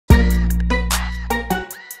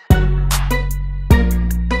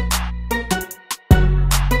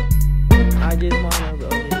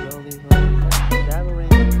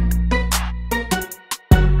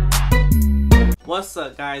What's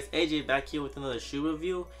up guys, AJ back here with another shoe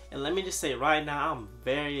review, and let me just say right now I'm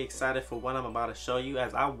very excited for what I'm about to show you,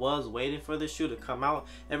 as I was waiting for this shoe to come out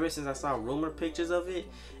ever since I saw rumor pictures of it.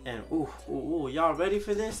 And y'all ready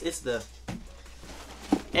for this? It's the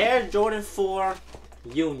Air Jordan 4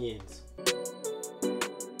 Unions.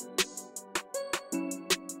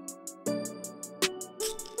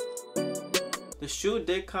 The shoe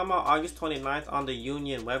did come out August 29th on the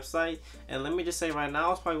Union website, and let me just say right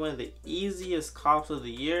now, it's probably one of the easiest cops of the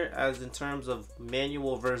year as in terms of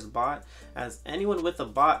manual versus bot, as anyone with a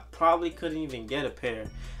bot probably couldn't even get a pair,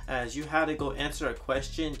 as you had to go answer a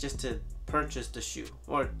question just to purchase the shoe,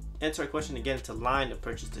 or enter a question to get into line to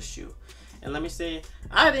purchase the shoe. And let me say,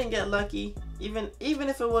 I didn't get lucky. Even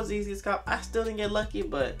if it was the easiest cop, I still didn't get lucky,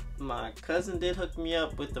 but my cousin did hook me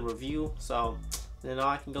up with the review, so you know,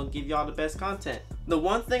 I can go give y'all the best content. The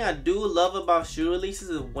one thing I do love about shoe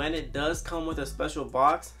releases is when it does come with a special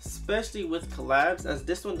box, especially with collabs, as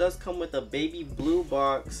this one does come with a baby blue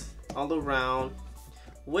box all around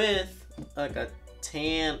with like a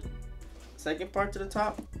tan second part to the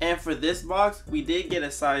top. And for this box, we did get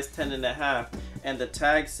a size 10.5, and the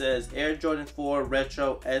tag says Air Jordan 4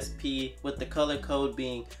 Retro SP with the color code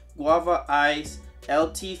being Guava Ice,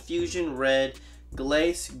 LT Fusion Red,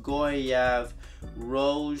 Glace Goyave,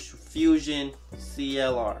 Rouge Fusion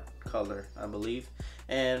CLR color, I believe.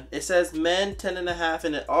 And it says men 10.5,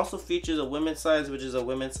 and it also features a women's size, which is a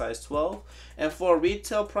women's size 12. And for a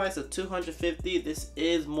retail price of $250, this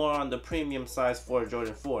is more on the premium size for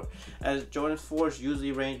Jordan 4, as Jordan 4s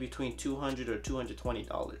usually range between $200 or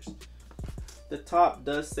 $220. The top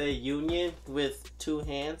does say Union with two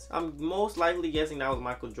hands. I'm most likely guessing that was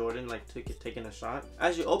Michael Jordan, like taking a shot.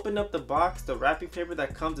 As you open up the box, the wrapping paper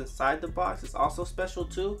that comes inside the box is also special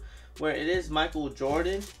too, where it is Michael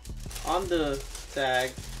Jordan on the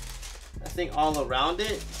tag, I think all around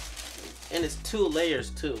it, and it's 2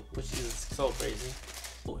 layers too, which is so crazy.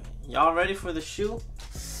 Y'all ready for the shoe?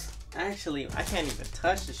 Actually, I can't even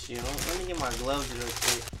touch the shoe. Let me get my gloves real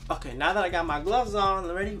quick. Okay, now that I got my gloves on,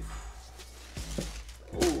 ready?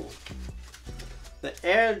 Ooh, the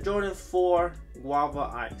Air Jordan 4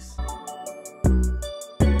 Guava Ice.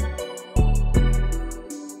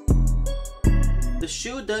 The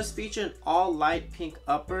shoe does feature an all light pink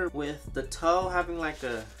upper with the toe having like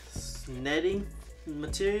a netting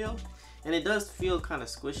material, and it does feel kind of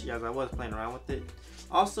squishy as I was playing around with it.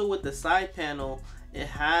 Also with the side panel, it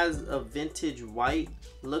has a vintage white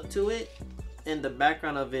look to it, and the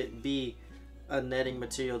background of it be a netting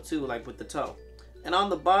material too, like with the toe. And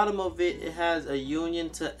on the bottom of it, it has a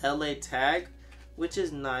Union to LA tag, which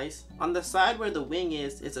is nice. On the side where the wing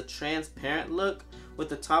is, it's a transparent look, with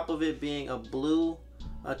the top of it being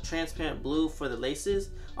a transparent blue for the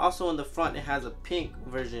laces. Also in the front, it has a pink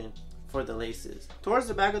version for the laces. Towards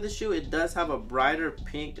the back of the shoe, it does have a brighter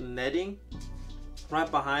pink netting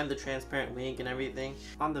right behind the transparent wing and everything.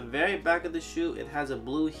 On the very back of the shoe, it has a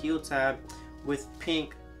blue heel tab with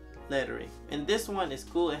pink lettering, and this one is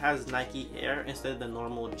cool. It has Nike Air instead of the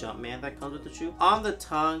normal Jumpman that comes with the shoe. On the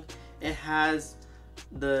tongue, it has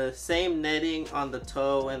the same netting on the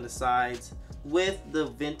toe and the sides with the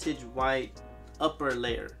vintage white upper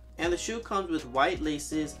layer, and the shoe comes with white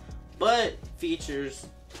laces but features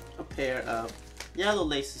a pair of yellow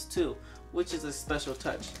laces too, which is a special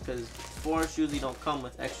touch because 4s usually don't come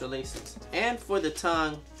with extra laces. And for the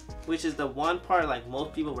tongue, which is the one part like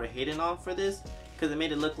most people were hating on for this, because it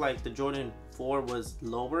made it look like the Jordan 4 was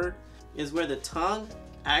lowered, is where the tongue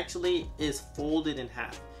actually is folded in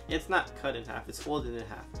half. It's not cut in half, it's folded in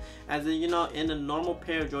half. As in, you know, in a normal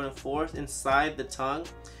pair of Jordan 4s, inside the tongue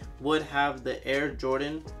would have the Air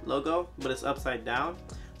Jordan logo, but it's upside down.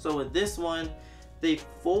 So with this one, they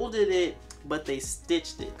folded it, but they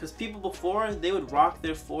stitched it. Because people before, they would rock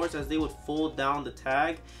their 4s as they would fold down the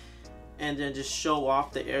tag and then just show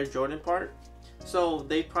off the Air Jordan part. So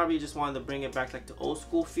they probably just wanted to bring it back like the old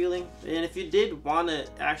school feeling. And if you did want to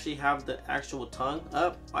actually have the actual tongue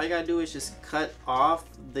up, all you gotta do is just cut off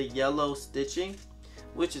the yellow stitching,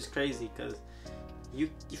 which is crazy because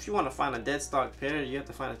if you want to find a dead stock pair, you have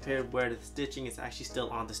to find a pair where the stitching is actually still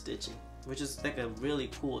on the stitching, which is like a really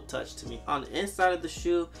cool touch to me. On the inside of the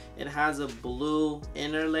shoe, it has a blue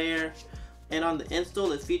inner layer, and on the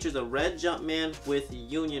insole, it features a red Jumpman with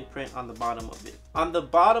Union print on the bottom of it. On the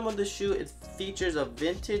bottom of the shoe, it features a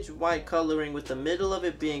vintage white coloring with the middle of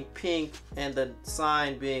it being pink and the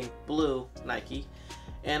sign being blue, Nike.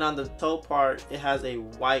 And on the toe part, it has a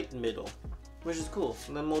white middle, which is cool,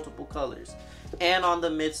 and then multiple colors. And on the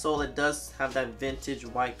midsole, it does have that vintage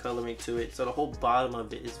white coloring to it, so the whole bottom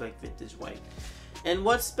of it is like vintage white. And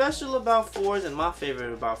what's special about 4s, and my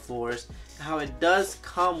favorite about 4s, how it does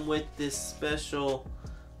come with this special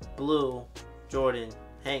blue Jordan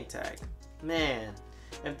hang tag. Man,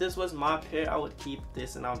 if this was my pair, I would keep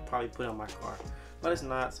this and I would probably put it on my car. But it's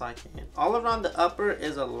not, so I can't. All around the upper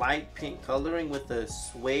is a light pink coloring with a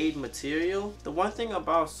suede material. The one thing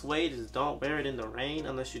about suede is don't wear it in the rain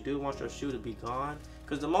unless you do want your shoe to be gone.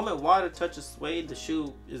 Because the moment water touches suede, the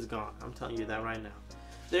shoe is gone. I'm telling you that right now.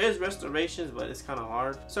 There is restorations, but it's kind of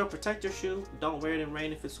hard. So protect your shoe. Don't wear it in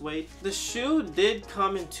rain if it's suede. The shoe did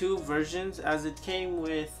come in 2 versions, as it came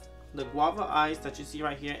with the Guava Ice that you see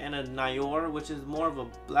right here and a Nayor, which is more of a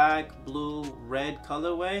black, blue, red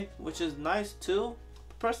colorway, which is nice too.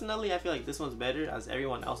 Personally, I feel like this one's better, as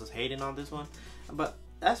everyone else is hating on this one. But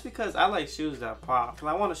that's because I like shoes that pop. Cause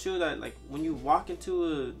I want a shoe that, like, when you walk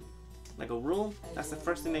into a room, that's the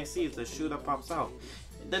first thing they see is the shoe that pops out.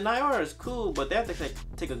 The Nayor is cool, but they have to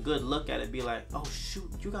take a good look at it, be like, oh shoot,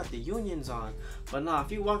 you got the Unions on. But nah,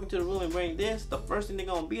 if you walk into the room and wearing this, the first thing they're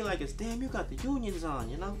gonna be like is, damn, you got the Unions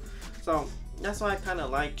on, you know? So that's why I kind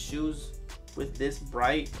of like shoes with this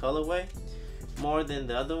bright colorway more than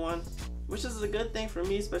the other one, which is a good thing for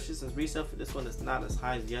me, especially since resale for this one is not as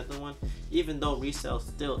high as the other one, even though resale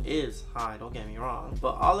still is high, don't get me wrong.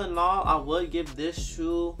 But all in all, I would give this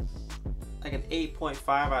shoe like an 8.5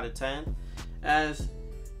 out of 10, as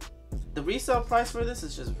the resale price for this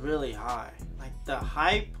is just really high. Like, the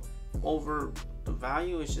hype over the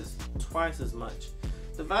value is just twice as much.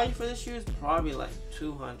 The value for this shoe is probably like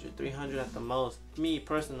 200, 300 at the most, me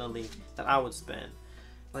personally, that I would spend.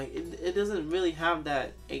 Like, it doesn't really have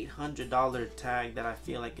that $800 tag that I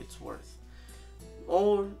feel like it's worth.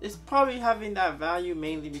 Or it's probably having that value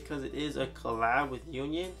mainly because it is a collab with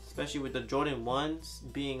Union, especially with the Jordan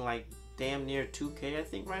 1s being like damn near 2K I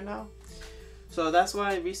think right now. So that's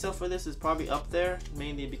why resale for this is probably up there,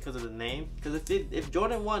 mainly because of the name. Because if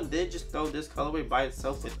Jordan 1 did just throw this colorway by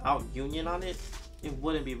itself without Union on it, it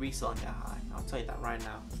wouldn't be reselling that high. I'll tell you that right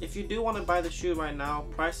now. If you do want to buy the shoe right now,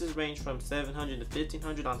 prices range from $700 to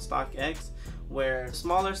 $1,500 on StockX, where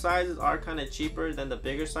smaller sizes are kind of cheaper than the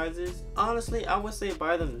bigger sizes. Honestly, I would say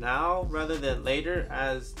buy them now rather than later,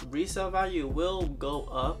 as resale value will go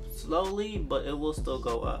up slowly, but it will still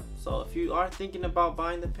go up. So if you are thinking about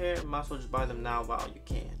buying the pair, might as well just buy them now while you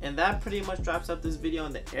can. And that pretty much wraps up this video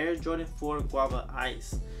on the Air Jordan 4 Guava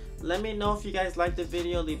Ice. Let me know if you guys liked the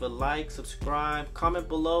video. Leave a like, subscribe, comment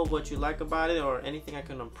below what you like about it or anything I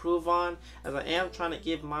can improve on, as I am trying to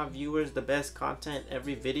give my viewers the best content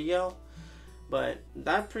every video. But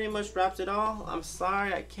that pretty much wraps it all. I'm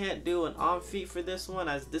sorry I can't do an on feet for this one,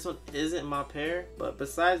 as this one isn't my pair. But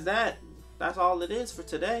besides that, that's all it is for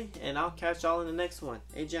today, and I'll catch y'all in the next one.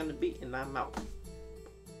 AjayOnTheBeat, and I'm out.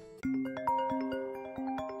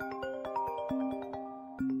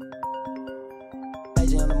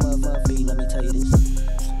 Ajay on the motherfucking beat, let me tell you this.